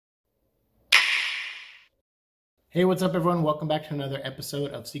Hey, what's up everyone? Welcome back to another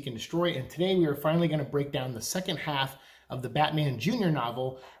episode of Seek and Destroy, and today we are finally going to break down the second half of the Batman Jr.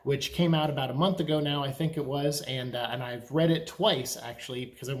 novel, which came out about a month ago now, I think it was, and I've read it twice actually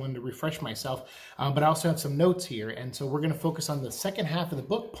because I wanted to refresh myself, but I also have some notes here, and so we're going to focus on the second half of the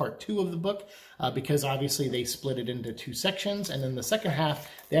book, part 2 of the book, because obviously they split it into 2 sections, and then the second half,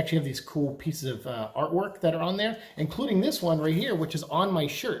 they actually have these cool pieces of artwork that are on there, including this one right here, which is on my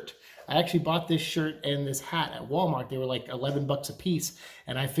shirt. I actually bought this shirt and this hat at Walmart. They were like 11 bucks a piece.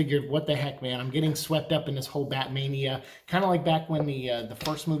 And I figured, what the heck, man, I'm getting swept up in this whole Batmania. Kind of like back when the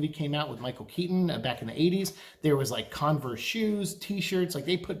first movie came out with Michael Keaton back in the 80s. There was like Converse shoes, t-shirts, like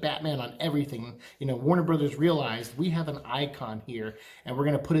they put Batman on everything. You know, Warner Brothers realized we have an icon here and we're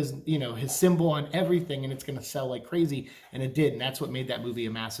going to put his, his symbol on everything and it's going to sell like crazy. And it did. And that's what made that movie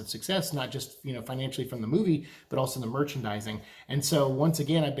a massive success, not just, financially from the movie, but also the merchandising. And so once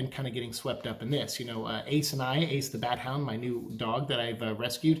again, I've been kind of getting swept up in this. Ace and I, Ace the Bat Hound, my new dog that I've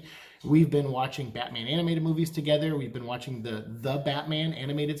rescued, we've been watching Batman animated movies together. We've been watching the Batman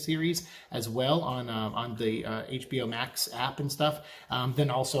animated series as well on the HBO Max app and stuff. Then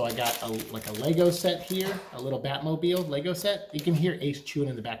also I got a Lego set here, a little Batmobile Lego set. You can hear Ace chewing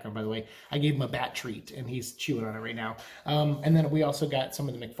in the background, by the way. I gave him a bat treat and he's chewing on it right now. And then we also got some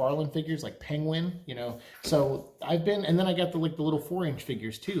of the McFarlane figures like Penguin, So I've been, and then I got the little 4-inch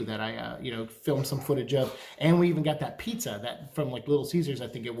figures too that I filmed some footage of, and we even got that pizza that from like Little Caesars, I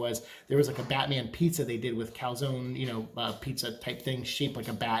think it was. There was like a Batman pizza they did with calzone, pizza type thing shaped like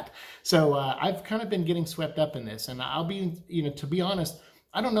a bat. So I've kind of been getting swept up in this, and I'll be, to be honest,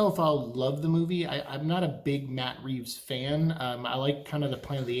 I don't know if I'll love the movie. I'm not a big Matt Reeves fan. I like kind of the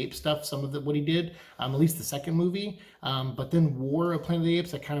Planet of the Apes stuff, some of what he did, at least the second movie. But then War of Planet of the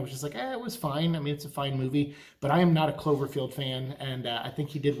Apes, I kind of was just like, it was fine. I mean, it's a fine movie, but I am not a Cloverfield fan. And I think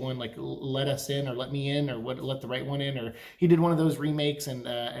he did one like Let Us In or Let Me In or Let the Right One In, or he did one of those remakes, and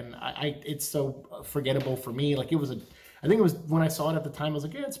it's so forgettable for me. Like I think it was when I saw it at the time, I was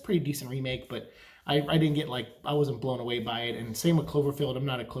like, it's a pretty decent remake, but I didn't get I wasn't blown away by it. And same with Cloverfield. I'm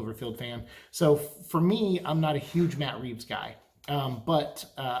not a Cloverfield fan. So for me, I'm not a huge Matt Reeves guy. But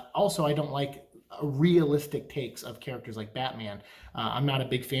also I don't like realistic takes of characters like Batman. I'm not a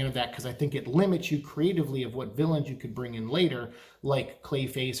big fan of that because I think it limits you creatively of what villains you could bring in later, like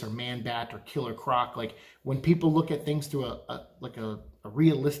Clayface or Man-Bat or Killer Croc. Like when people look at things through a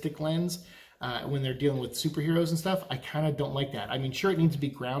realistic lens, when they're dealing with superheroes and stuff, I kind of don't like that. I mean, sure, it needs to be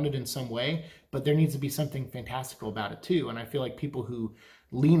grounded in some way, but there needs to be something fantastical about it too. And I feel like people who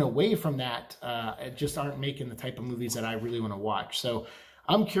lean away from that just aren't making the type of movies that I really want to watch. So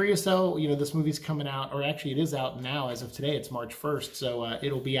I'm curious though, this movie's coming out, or actually it is out now as of today. It's March 1st. So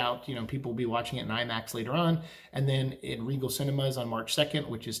it'll be out, people will be watching it in IMAX later on. And then in Regal Cinemas on March 2nd,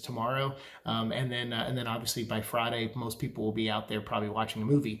 which is tomorrow. And then obviously by Friday, most people will be out there probably watching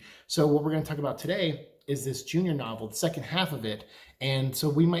the movie. So what we're going to talk about today is this Junior novel, the second half of it. And so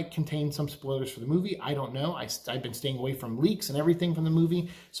we might contain some spoilers for the movie. I don't know. I've been staying away from leaks and everything from the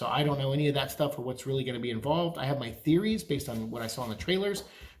movie, so I don't know any of that stuff or what's really going to be involved. I have my theories based on what I saw in the trailers,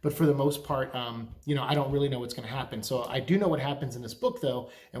 but for the most part, I don't really know what's going to happen. So I do know what happens in this book,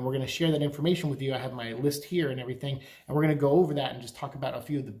 though, and we're going to share that information with you. I have my list here and everything, and we're going to go over that and just talk about a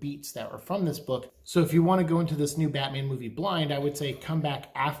few of the beats that are from this book. So if you want to go into this new Batman movie blind, I would say come back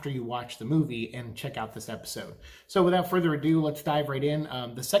after you watch the movie and check out this episode. So without further ado, let's dive right in.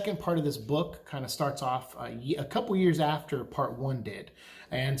 The second part of this book kind of starts off a couple years after part 1 did.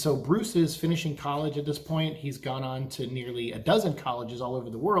 And so Bruce is finishing college at this point. He's gone on to nearly a dozen colleges all over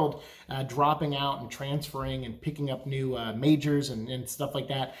the world, dropping out and transferring and picking up new majors and stuff like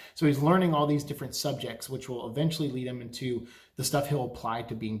that. So he's learning all these different subjects, which will eventually lead him into the stuff he'll apply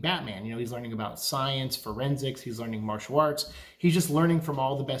to being Batman. He's learning about science, forensics, he's learning martial arts. He's just learning from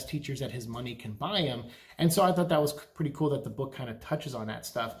all the best teachers that his money can buy him. And so I thought that was pretty cool that the book kind of touches on that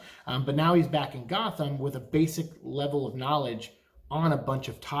stuff. But now he's back in Gotham with a basic level of knowledge on a bunch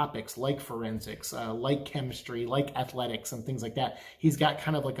of topics like forensics, like chemistry, like athletics and things like that. He's got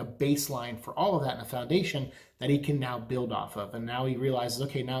kind of like a baseline for all of that and a foundation that he can now build off of. And now he realizes,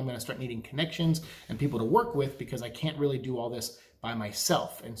 okay, now I'm going to start needing connections and people to work with because I can't really do all this by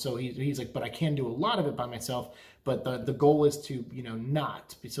myself. And so he's like, but I can do a lot of it by myself. But the goal is to,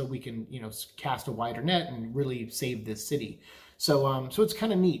 not, so we can, cast a wider net and really save this city. So it's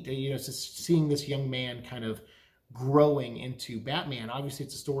kind of neat, just seeing this young man kind of growing into Batman. Obviously,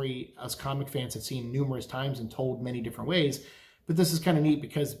 it's a story us comic fans have seen numerous times and told many different ways, but this is kind of neat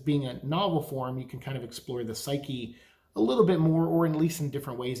because being a novel form, you can kind of explore the psyche a little bit more, or at least in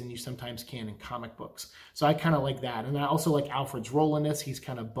different ways than you sometimes can in comic books. So I kind of like that. And I also like Alfred's role in this. He's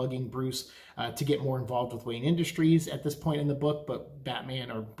kind of bugging Bruce to get more involved with Wayne Industries at this point in the book, but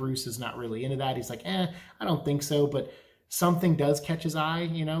Batman, or Bruce, is not really into that. He's like, I don't think so, but something does catch his eye,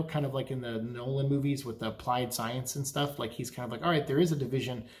 you know, kind of like in the Nolan movies with the applied science and stuff. Like, he's kind of like, all right, there is a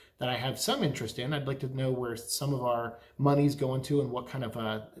division that I have some interest in. I'd like to know where some of our money's going to, and what kind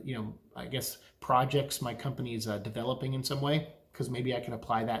of, you know, I guess projects my company is developing in some way, because maybe I can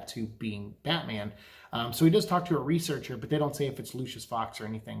apply that to being Batman. So he does talk to a researcher, but they don't say if it's Lucius Fox or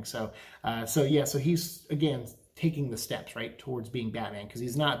anything. So he's, again, taking the steps, right, towards being Batman, because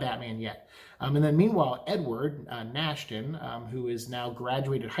he's not Batman yet. And then meanwhile, Edward Nashton, who is now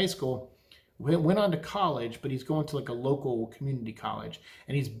graduated high school, went on to college, but he's going to like a local community college,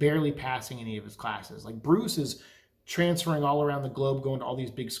 and he's barely passing any of his classes. Like, Bruce is transferring all around the globe, going to all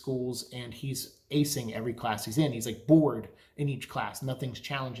these big schools, and he's acing every class he's in. He's like bored in each class. Nothing's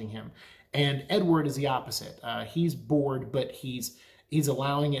challenging him. And Edward is the opposite. He's bored, but he's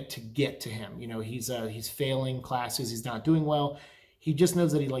allowing it to get to him. You know, he's failing classes. He's not doing well. He just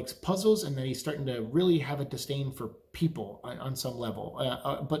knows that he likes puzzles, and that he's starting to really have a disdain for people on some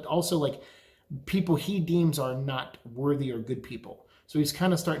level, but also like people he deems are not worthy or good people. So he's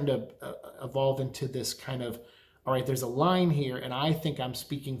kind of starting to evolve into this kind of, all right, there's a line here, and I think I'm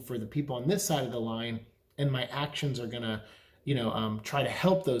speaking for the people on this side of the line, and my actions are going to, you know, try to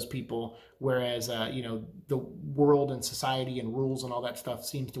help those people, whereas, you know, the world and society and rules and all that stuff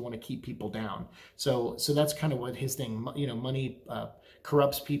seems to want to keep people down. So that's kind of what his thing, you know, money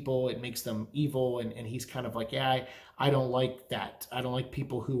corrupts people, it makes them evil, and he's kind of like, yeah, I don't like that. I don't like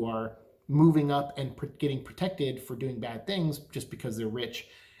people who are moving up and getting protected for doing bad things just because they're rich.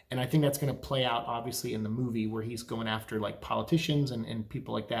 And I think that's going to play out, obviously, in the movie, where he's going after like politicians and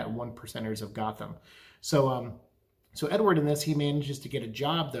people like that, 1%ers of Gotham. So Edward in this, he manages to get a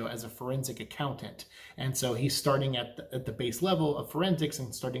job, though, as a forensic accountant. And so he's starting at the base level of forensics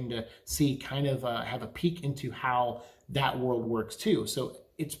and starting to see kind of have a peek into how that world works, too. So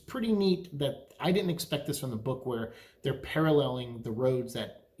it's pretty neat that I didn't expect this from the book, where they're paralleling the roads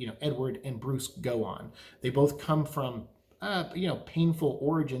that, you know, Edward and Bruce go on. They both come from you know, painful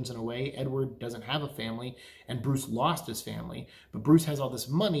origins in a way. Edward doesn't have a family, and Bruce lost his family, but Bruce has all this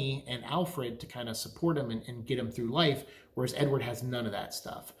money and Alfred to kind of support him and get him through life, whereas Edward has none of that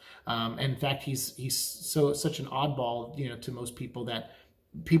stuff. And in fact, he's such an oddball, you know, to most people, that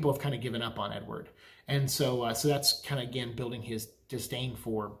people have kind of given up on Edward. And so that's kind of, again, building his disdain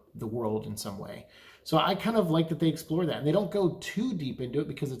for the world in some way. So I kind of like that they explore that, and they don't go too deep into it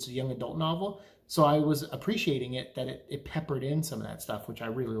because it's a young adult novel. So I was appreciating it that it peppered in some of that stuff, which I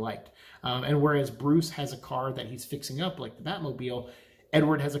really liked. And whereas Bruce has a car that he's fixing up, like the Batmobile,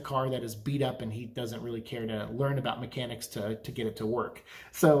 Edward has a car that is beat up, and he doesn't really care to learn about mechanics to get it to work.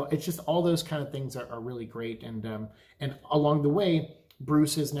 So it's just all those kind of things are really great. And along the way,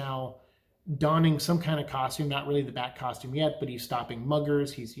 Bruce is now donning some kind of costume, not really the Bat costume yet, but he's stopping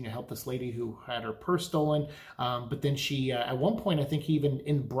muggers. He's, you know, helped this lady who had her purse stolen. But then she, at one point, I think he even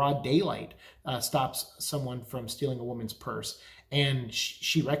in broad daylight stops someone from stealing a woman's purse. And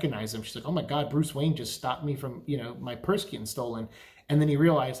she recognized him. She's like, oh my God, Bruce Wayne just stopped me from, you know, my purse getting stolen. And then he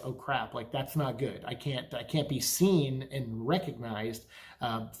realized, oh crap, like that's not good. I can't be seen and recognized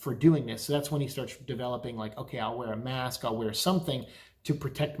for doing this. So that's when he starts developing, like, okay, I'll wear a mask, I'll wear something to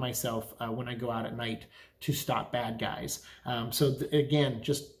protect myself when I go out at night to stop bad guys. Again,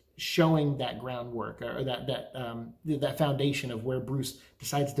 just showing that groundwork, or that foundation of where Bruce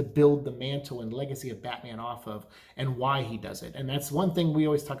decides to build the mantle and legacy of Batman off of, and why he does it. And that's one thing we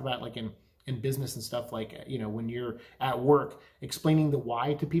always talk about, like in business and stuff, like, you know, when you're at work, explaining the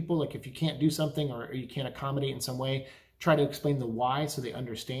why to people. Like, if you can't do something, or you can't accommodate in some way, try to explain the why so they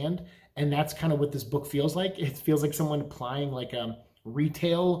understand. And that's kind of what this book feels like. It feels like someone applying like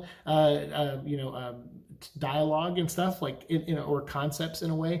retail, dialogue and stuff, like, you know, or concepts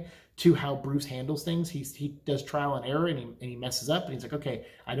in a way, to how Bruce handles things. He does trial and error, and he messes up, and he's like, okay,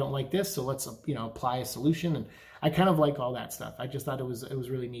 I don't like this, so let's, you know, apply a solution. And I kind of like all that stuff. I just thought it was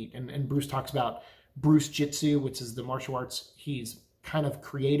really neat. And Bruce talks about Bruce Jitsu, which is the martial arts he's kind of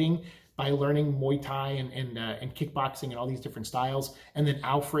creating by learning Muay Thai and kickboxing and all these different styles. And then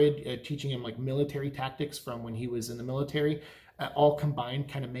Alfred teaching him like military tactics from when he was in the military. all combined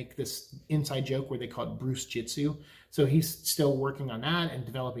kind of make this inside joke where they call it Bruce Jitsu. So he's still working on that and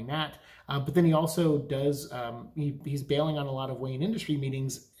developing that. But then he also does, he's bailing on a lot of Wayne Industry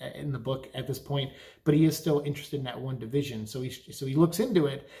meetings in the book at this point, but he is still interested in that one division. So he looks into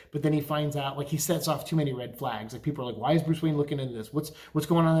it, but then he finds out, like, he sets off too many red flags. Like, people are like, why is Bruce Wayne looking into this? What's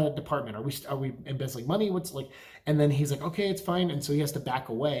going on in that department? Are we embezzling money? What's like, and then he's like, okay, it's fine. And so he has to back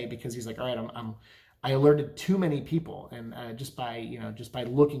away because he's like, all right, I alerted too many people, and just by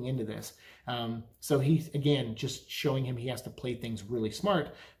looking into this. So he's, again, just showing him he has to play things really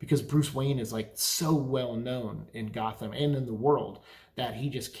smart, because Bruce Wayne is like so well known in Gotham and in the world that he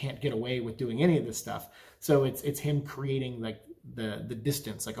just can't get away with doing any of this stuff. So it's him creating like the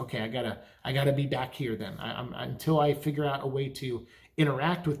distance. Like, okay, I gotta be back here then. Until I figure out a way to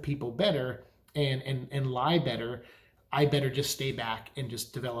interact with people better and lie better, I better just stay back and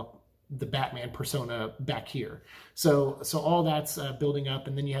just develop the Batman persona back here. So all that's building up,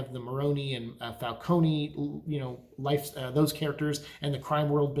 and then you have the Maroni and Falcone, those characters, and the crime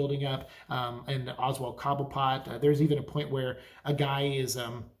world building up, and Oswald Cobblepot. There's even a point where a guy is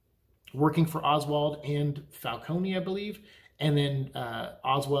working for Oswald and Falcone, I believe, and then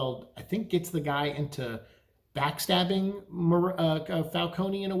Oswald, I think, gets the guy into backstabbing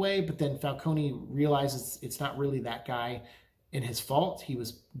Falcone in a way, but then Falcone realizes it's not really that guy in his fault. He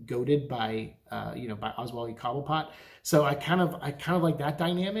was goaded by by Oswald Cobblepot. So I kind of like that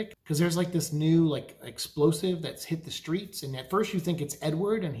dynamic, because there's like this new like explosive that's hit the streets, and at first you think it's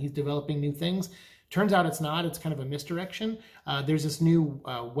Edward and he's developing new things. Turns out it's not. It's kind of a misdirection. There's this new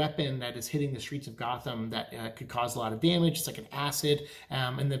weapon that is hitting the streets of Gotham that could cause a lot of damage. It's like an acid,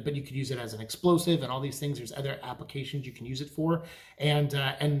 but you could use it as an explosive and all these things. There's other applications you can use it for, and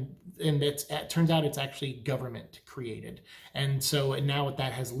it turns out it's actually government created. And so now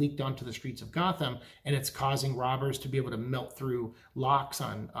that has leaked onto the streets of Gotham, and it's causing robbers to be able to melt through locks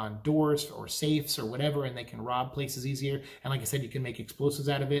on doors or safes or whatever, and they can rob places easier. And like I said, you can make explosives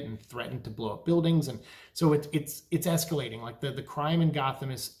out of it and threaten to blow up buildings. And so it's escalating. Like the crime in Gotham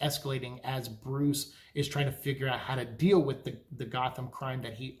is escalating as Bruce is trying to figure out how to deal with the Gotham crime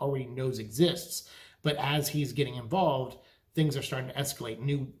that he already knows exists. But as he's getting involved, things are starting to escalate.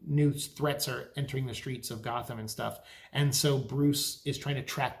 New threats are entering the streets of Gotham and stuff. And so Bruce is trying to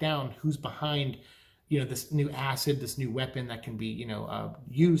track down who's behind, this new acid, this new weapon that can be,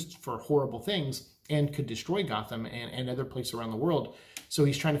 used for horrible things and could destroy Gotham and other places around the world. So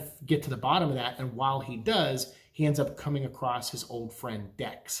he's trying to get to the bottom of that. And while he does, he ends up coming across his old friend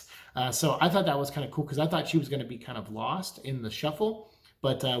Dex. So I thought that was kind of cool, because I thought she was going to be kind of lost in the shuffle.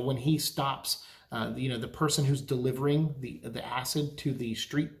 But when he stops, the person who's delivering the acid to the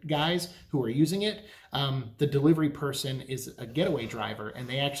street guys who are using it, the delivery person is a getaway driver, and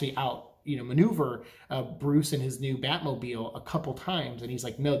they actually maneuver Bruce and his new Batmobile a couple times, and he's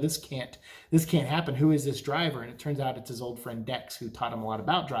like, no, this can't happen. Who is this driver? And it turns out it's his old friend Dex, who taught him a lot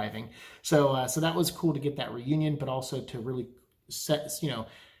about driving. So that was cool to get that reunion, but also to really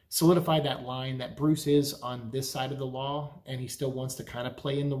solidify that line that Bruce is on this side of the law, and he still wants to kind of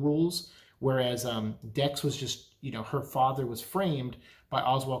play in the rules. Whereas Dex was just, her father was framed by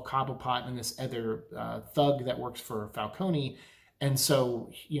Oswald Cobblepot and this other thug that works for Falcone. And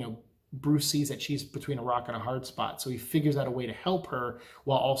so, Bruce sees that she's between a rock and a hard spot. So he figures out a way to help her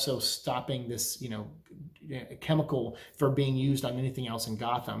while also stopping this, chemical for being used on anything else in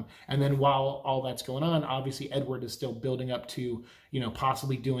Gotham. And then while all that's going on, obviously Edward is still building up to,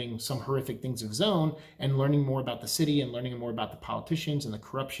 possibly doing some horrific things of his own and learning more about the city and learning more about the politicians and the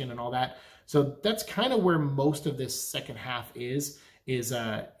corruption and all that. So that's kind of where most of this second half is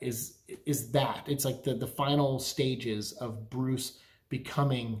that. It's like the final stages of Bruce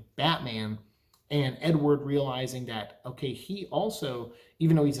becoming Batman, and Edward realizing that, okay, he also,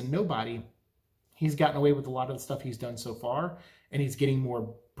 even though he's a nobody, he's gotten away with a lot of the stuff he's done so far, and he's getting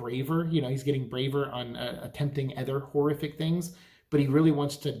more braver. He's getting braver on attempting other horrific things, but he really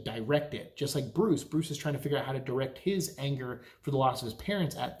wants to direct it, just like Bruce. Bruce is trying to figure out how to direct his anger for the loss of his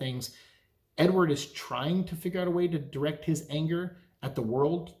parents at things. Edward is trying to figure out a way to direct his anger at the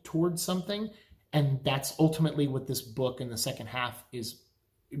world towards something. And that's ultimately what this book in the second half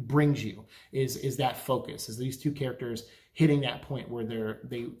brings you, is that focus, is these two characters hitting that point where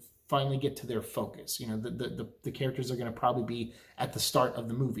they finally get to their focus. The characters are going to probably be at the start of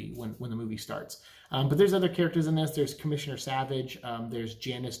the movie when the movie starts. But there's other characters in this. There's Commissioner Savage. There's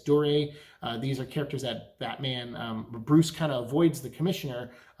Janice Dore. These are characters that Batman, Bruce kind of avoids the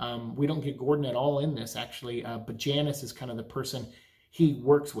Commissioner. We don't get Gordon at all in this, actually. But Janice is kind of the person he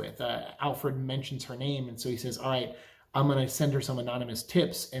works with. Alfred mentions her name, and so he says, all right, I'm going to send her some anonymous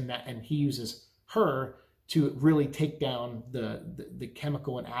tips, and he uses her to really take down the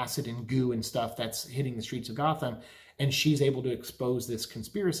chemical and acid and goo and stuff that's hitting the streets of Gotham. And she's able to expose this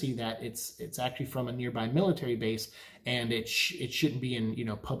conspiracy that it's actually from a nearby military base, and it shouldn't be in, you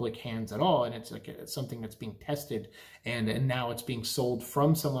know, public hands at all. And it's like something that's being tested, and now it's being sold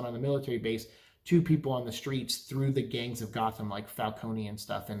from someone on the military base to people on the streets through the gangs of Gotham, like Falcone and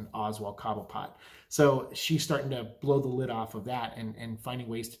stuff, and Oswald Cobblepot. So she's starting to blow the lid off of that and finding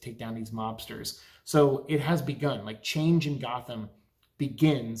ways to take down these mobsters. So it has begun. Like, change in Gotham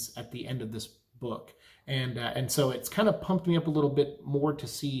begins at the end of this book. And so it's kind of pumped me up a little bit more to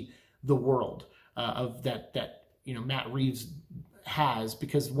see the world of that you know, Matt Reeves has,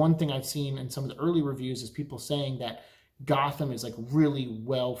 because one thing I've seen in some of the early reviews is people saying that Gotham is like really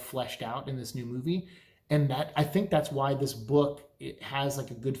well fleshed out in this new movie. And that, I think that's why this book, it has like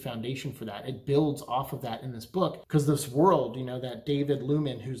a good foundation for that. It builds off of that in this book, because this world, you know, that David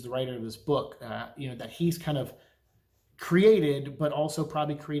Lumen, who's the writer of this book, you know, that he's kind of created, but also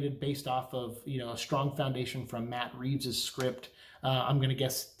probably created based off of, you know, a strong foundation from Matt Reeves's script. I'm going to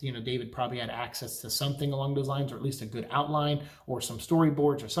guess, you know, David probably had access to something along those lines, or at least a good outline or some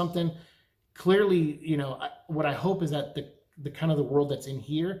storyboards or something. Clearly, you know, what I hope is that the kind of the world that's in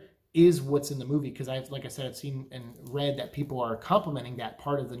here is what's in the movie, because like I said, I've seen and read that people are complimenting that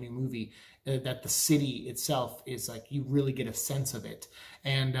part of the new movie, that the city itself is like, you really get a sense of it.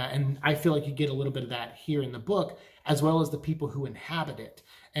 And I feel like you get a little bit of that here in the book, as well as the people who inhabit it.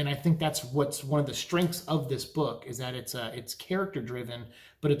 And I think that's what's one of the strengths of this book, is that it's character driven,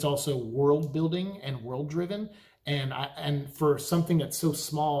 but it's also world building and world driven. And for something that's so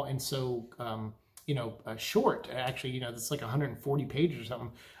small and so you know, short, actually, you know, it's like 140 pages or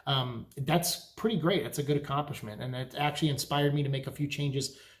something. That's pretty great. That's a good accomplishment. And it actually inspired me to make a few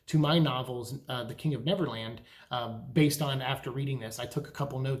changes to my novels, The King of Neverland, based on, after reading this, I took a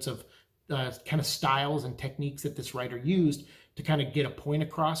couple notes of kind of styles and techniques that this writer used to kind of get a point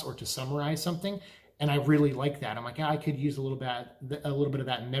across or to summarize something. And I really like that. I'm like, I could use a little bit of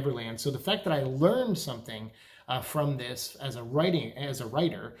that in Neverland. So the fact that I learned something from this as a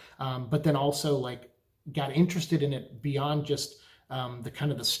writer, but then also like got interested in it beyond just the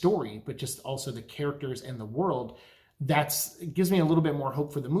kind of the story, but just also the characters and the world. It gives me a little bit more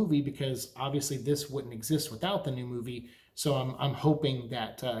hope for the movie, because obviously this wouldn't exist without the new movie. So I'm hoping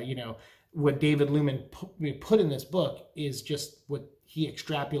that you know, what David Lumen put in this book is just what he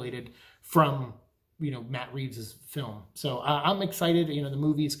extrapolated from, you know, Matt Reeves's film. So I'm excited. You know, the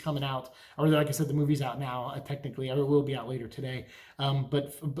movie's coming out, or like I said, the movie's out now, technically, or it will be out later today.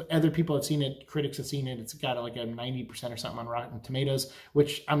 But other people have seen it, critics have seen it. It's got like a 90% or something on Rotten Tomatoes,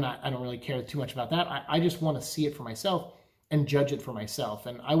 which I don't really care too much about that. I just want to see it for myself and judge it for myself.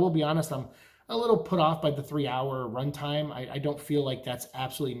 And I will be honest, I'm a little put off by the 3-hour runtime. I don't feel like that's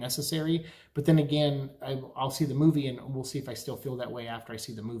absolutely necessary. But then again, I'll see the movie and we'll see if I still feel that way after I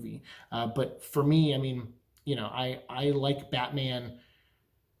see the movie. But for me, I mean, you know, I like Batman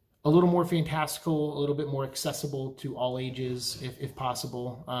a little more fantastical, a little bit more accessible to all ages, if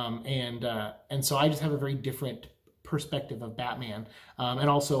possible. And so I just have a very different perspective of Batman, and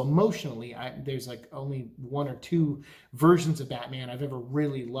also emotionally, there's like only 1 or 2 versions of Batman I've ever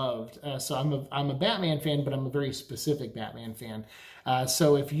really loved. So I'm a Batman fan, but I'm a very specific Batman fan.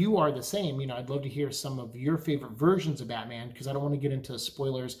 So if you are the same, you know, I'd love to hear some of your favorite versions of Batman, because I don't want to get into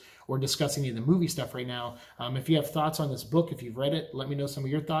spoilers or discuss any of the movie stuff right now. If you have thoughts on this book, if you've read it, let me know some of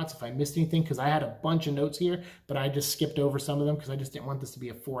your thoughts. If I missed anything, because I had a bunch of notes here, but I just skipped over some of them because I just didn't want this to be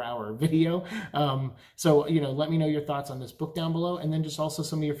a 4-hour video. So, you know, let me know your thoughts on this book down below, and then just also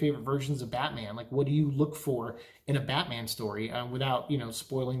some of your favorite versions of Batman. Like, what do you look for in a Batman story without, you know,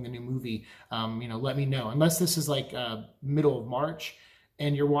 spoiling the new movie? You know, let me know. Unless this is like middle of March,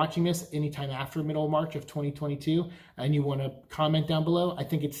 and you're watching this anytime after middle of March of 2022, and you want to comment down below, I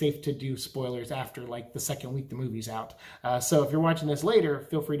think it's safe to do spoilers after like the second week the movie's out. So if you're watching this later,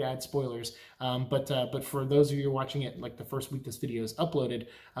 feel free to add spoilers. But for those of you who are watching it like the first week this video is uploaded,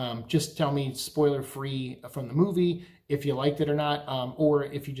 just tell me spoiler free from the movie if you liked it or not, or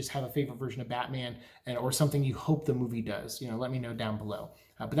if you just have a favorite version of Batman or something you hope the movie does. You know, let me know down below.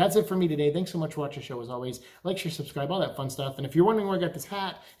 But that's it for me today. Thanks so much for watching the show, as always. Like, share, subscribe, all that fun stuff. And if you're wondering where I got this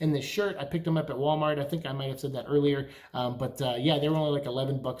hat and this shirt, I picked them up at Walmart. I think I might have said that earlier. Yeah, they were only like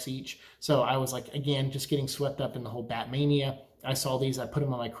 11 bucks each. So I was like, again, just getting swept up in the whole Batmania. I saw these, I put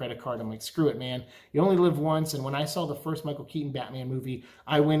them on my credit card. I'm like, screw it, man. You only live once. And when I saw the first Michael Keaton Batman movie,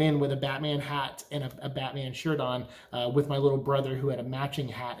 I went in with a Batman hat and a Batman shirt on with my little brother, who had a matching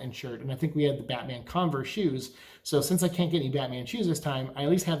hat and shirt. And I think we had the Batman Converse shoes. So since I can't get any Batman shoes this time, I at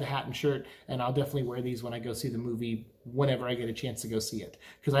least have the hat and shirt, and I'll definitely wear these when I go see the movie, whenever I get a chance to go see it.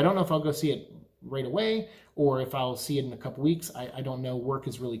 Because I don't know if I'll go see it right away, or if I'll see it in a couple weeks. I don't know. Work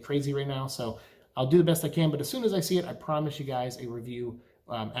is really crazy right now, so I'll do the best I can. But as soon as I see it, I promise you guys a review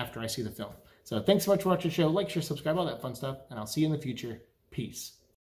after I see the film. So thanks so much for watching the show. Like, share, subscribe, all that fun stuff, and I'll see you in the future. Peace.